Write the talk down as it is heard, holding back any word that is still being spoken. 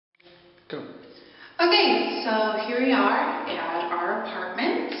Go. Okay, so here we are at our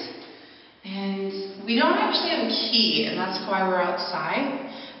apartment, and we don't actually have a key, and that's why we're outside.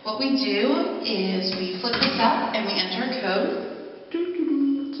 What we do is we flip this up and we enter a code.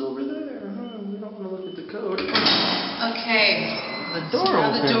 It's over there. We don't want to look at the code. Okay. The door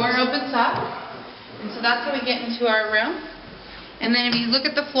now opens. The door opens up, and so that's how we get into our room. And then if you look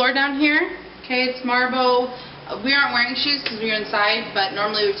at the floor down here, okay, it's marble. We aren't wearing shoes because we're inside, but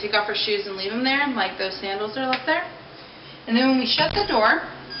normally we take off our shoes and leave them there, like those sandals are left there. And then when we shut the door,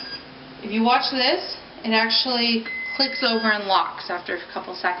 if you watch this, it actually clicks over and locks after a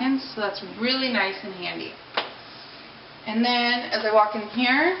couple seconds, so that's really nice and handy. And then as I walk in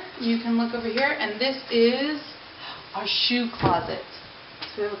here, you can look over here, and this is our shoe closet.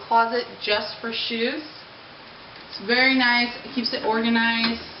 So we have a closet just for shoes. It's very nice. It keeps it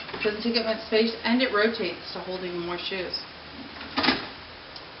organized. It doesn't take up much space, and it rotates to hold even more shoes.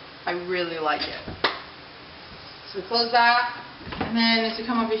 I really like it. So we close that, and then as we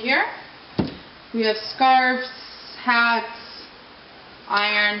come over here, we have scarves, hats,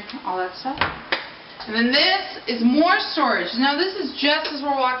 iron, all that stuff. And then this is more storage. Now this is just as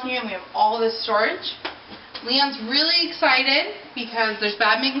we're walking in, we have all this storage. Leon's really excited because there's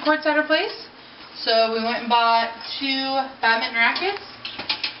badminton courts at our place. So we went and bought 2 badminton rackets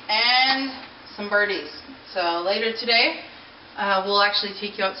and some birdies. So later today, we'll actually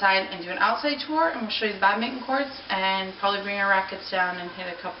take you outside and do an outside tour, and we'll show you the badminton courts and probably bring our rackets down and hit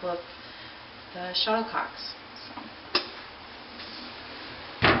a couple of the shuttlecocks. So,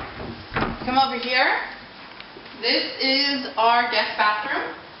 come over here. This is our guest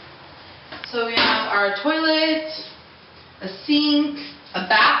bathroom. So we have our toilet, a sink, a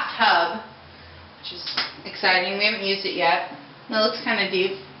bathtub, which is exciting. We haven't used it yet. It looks kind of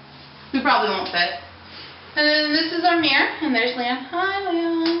deep. We probably won't fit. And then this is our mirror, and there's Leon. Hi,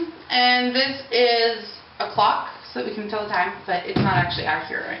 Leon. And this is a clock, so that we can tell the time, but it's not actually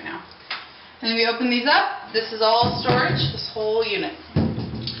accurate right now. And then we open these up. This is all storage, this whole unit.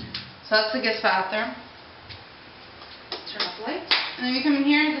 So that's the guest bathroom. Turn off the lights. And then we come in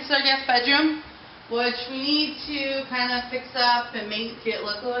here. This is our guest bedroom, which we need to kind of fix up and make it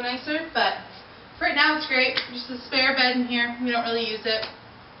look a little nicer, but for right now it's great. Just a spare bed in here. We don't really use it.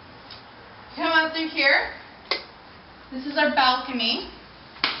 Come out through here. This is our balcony,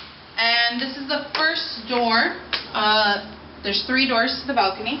 and this is the first door. There's 3 doors to the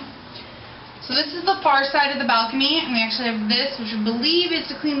balcony. So this is the far side of the balcony, and we actually have this, which we believe is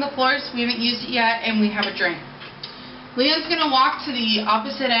to clean the floors. We haven't used it yet, and we have a drain. Leon's going to walk to the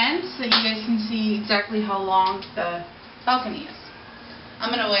opposite end so that you guys can see exactly how long the balcony is. I'm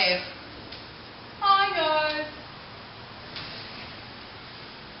going to wave. Hi guys.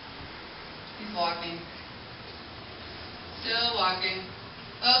 He's walking. Still walking.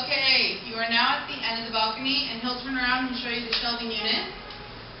 Okay, you are now at the end of the balcony, and he'll turn around and show you the shelving unit.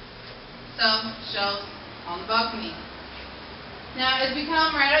 So, shelves on the balcony. Now, as we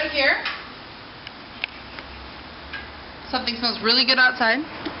come right out here, something smells really good outside,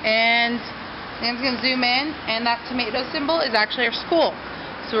 and Dan's going to zoom in, and that tomato symbol is actually our school.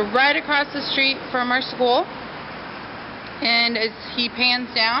 So we're right across the street from our school, and as he pans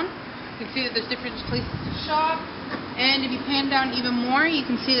down, you can see that there's different places to shop, and if you pan down even more, you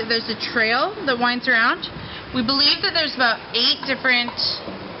can see that there's a trail that winds around. We believe that there's about 8 different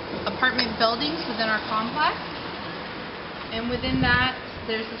apartment buildings within our complex, and within that,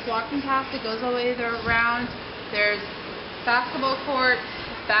 there's this walking path that goes all the way there around. There's basketball courts,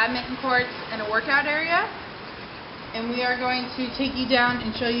 badminton courts, and a workout area. And we are going to take you down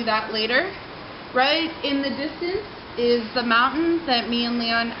and show you that later. Right in the distance is the mountain that me and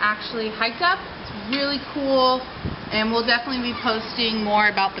Leon actually hiked up. It's really cool, and we'll definitely be posting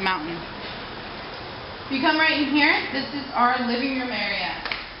more about the mountain. If you come right in here, this is our living room area.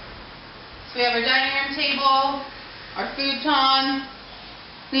 So we have our dining room table, our futon.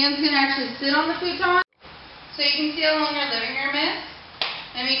 Leon's going to actually sit on the futon, so you can see how long our living room is.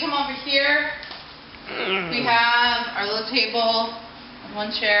 And we come over here, we have our little table,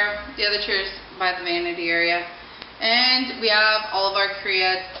 1 chair, the other chair is by the vanity area. And we have all of our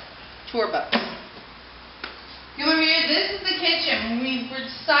Korea tour books. Come over here, this is the kitchen. When we were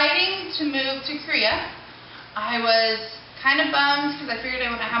deciding to move to Korea, I was kind of bummed because I figured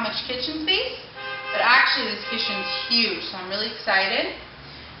I wouldn't have much kitchen space. But actually this kitchen's huge, so I'm really excited.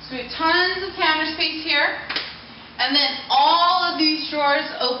 So we have tons of counter space here. And then all of these drawers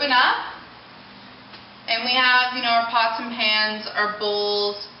open up. And we have, you know, our pots and pans, our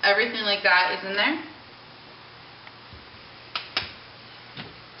bowls, everything like that is in there.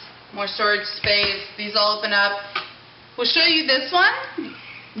 More storage space. These all open up. We'll show you this one.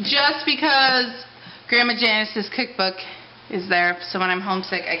 just because Grandma Janice's cookbook is there, so when I'm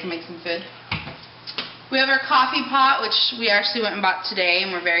homesick I can make some food. We have our coffee pot, which we actually went and bought today,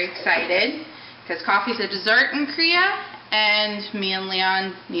 and we're very excited because coffee is a dessert in Korea, and me and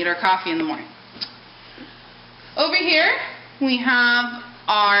Leon need our coffee in the morning. Over here we have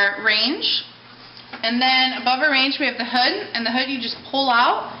our range, and then above our range we have the hood, and the hood you just pull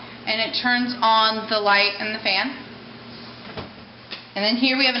out and it turns on the light and the fan. And then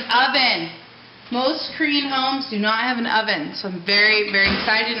here we have an oven. Most Korean homes do not have an oven, so I'm very, very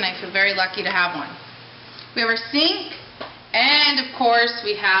excited, and I feel very lucky to have one. We have our sink, and of course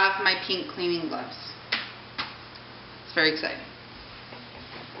we have my pink cleaning gloves. It's very exciting.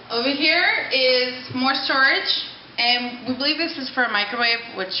 Over here is more storage, and we believe this is for a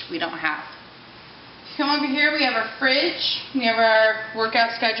microwave, which we don't have. If you come over here, we have our fridge, we have our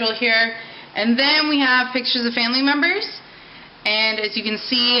workout schedule here, and then we have pictures of family members. And as you can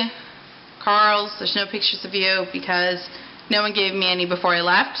see, Carl's, there's no pictures of you because no one gave me any before I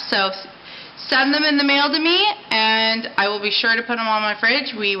left. So send them in the mail to me, and I will be sure to put them on my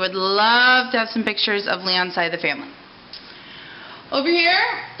fridge. We would love to have some pictures of Leon's side of the family. Over here,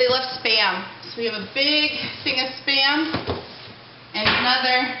 they left Spam. So we have a big thing of Spam and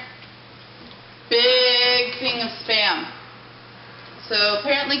another big thing of Spam. So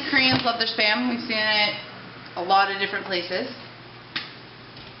apparently Koreans love their Spam. We've seen it a lot of different places.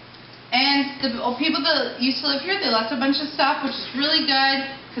 And the people that used to live here, they left a bunch of stuff, which is really good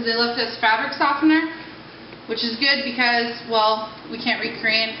because they left us fabric softener, which is good because, well, we can't read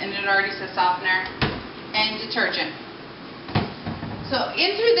Korean and it already says softener, and detergent. So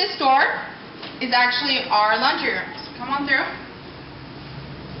in through this door is actually our laundry room. So come on through.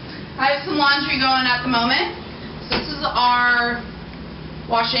 I have some laundry going at the moment. So this is our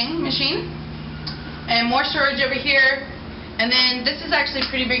washing machine. And more storage over here. And then this is actually a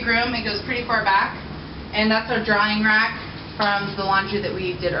pretty big room. It goes pretty far back. And that's our drying rack from the laundry that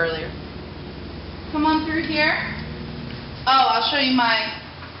we did earlier. Come on through here. Oh, I'll show you my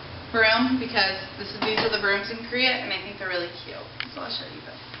broom because these are the brooms in Korea and I think they're really cute. So I'll show you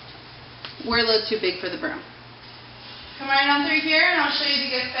them. We're a little too big for the broom. Come right on through here and I'll show you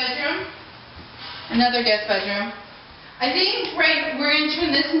the guest bedroom. Another guest bedroom. I think we're going to turn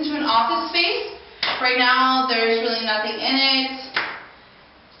this into an office space. Right now, there's really nothing in it,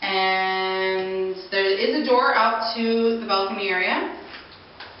 and there is a door out to the balcony area,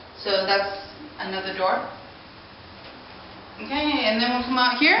 so that's another door. Okay, and then we'll come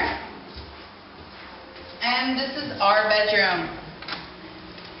out here, and this is our bedroom.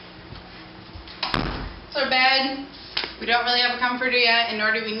 It's our bed. We don't really have a comforter yet, and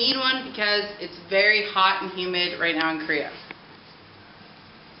nor do we need one because it's very hot and humid right now in Korea.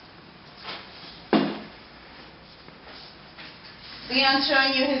 Leon's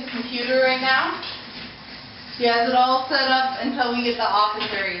showing you his computer right now. He has it all set up until we get the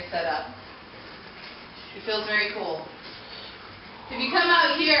office area set up. It feels very cool. If you come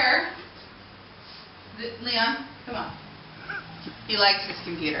out here, Leon, come on. He likes his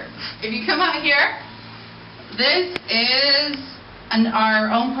computer. If you come out here, this is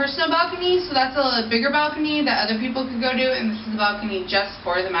our own personal balcony. So that's a bigger balcony that other people could go to, and this is the balcony just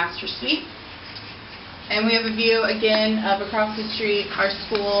for the master suite. And we have a view, again, of across the street, our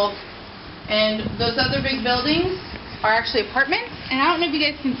school. And those other big buildings are actually apartments. And I don't know if you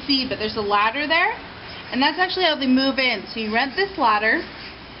guys can see, but there's a ladder there. And that's actually how they move in. So you rent this ladder,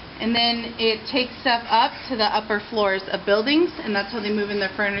 and then it takes stuff up to the upper floors of buildings. And that's how they move in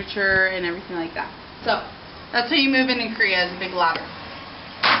their furniture and everything like that. So that's how you move in Korea, is a big ladder.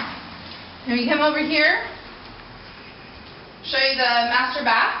 And we come over here, show you the master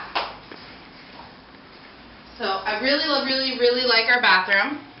bath. So I really like our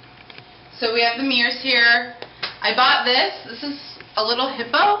bathroom. So we have the mirrors here. I bought this. This is a little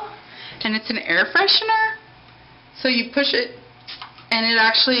hippo, and it's an air freshener. So you push it, and it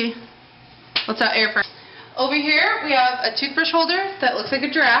actually lets out air freshener. Over here we have a toothbrush holder that looks like a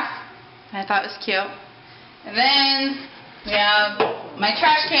giraffe. I thought it was cute. And then we have my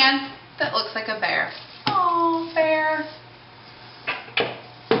trash can that looks like a bear. Oh, bear.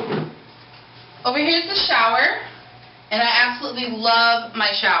 Over here is the shower, and I absolutely love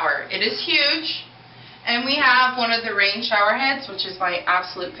my shower. It is huge, and we have one of the rain shower heads, which is my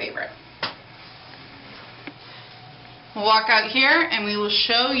absolute favorite. We'll walk out here, and we will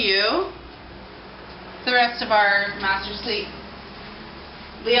show you the rest of our master suite.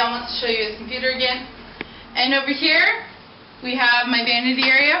 Leon wants to show you his computer again. And over here, we have my vanity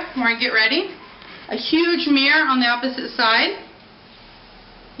area where I get ready. A huge mirror on the opposite side.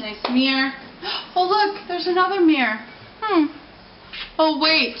 Nice mirror. Oh look, there's another mirror. Oh,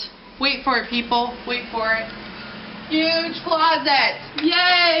 wait. Wait for it, people. Wait for it. Huge closet.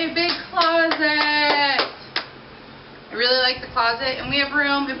 Yay, big closet. I really like the closet, and we have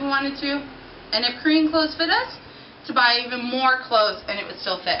room if we wanted to. And if Korean clothes fit us, to buy even more clothes, and it would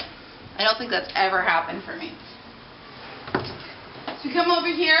still fit. I don't think that's ever happened for me. So we come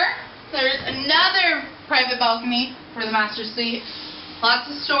over here. There's another private balcony for the master suite. Lots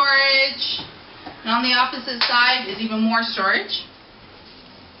of storage. And on the opposite side is even more storage.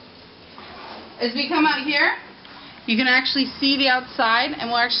 As we come out here, you can actually see the outside,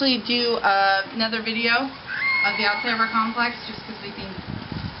 and we'll actually do another video of the outside of our complex just because we think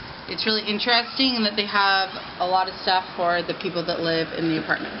it's really interesting and that they have a lot of stuff for the people that live in the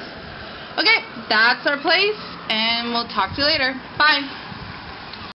apartments. Okay, that's our place, and we'll talk to you later. Bye.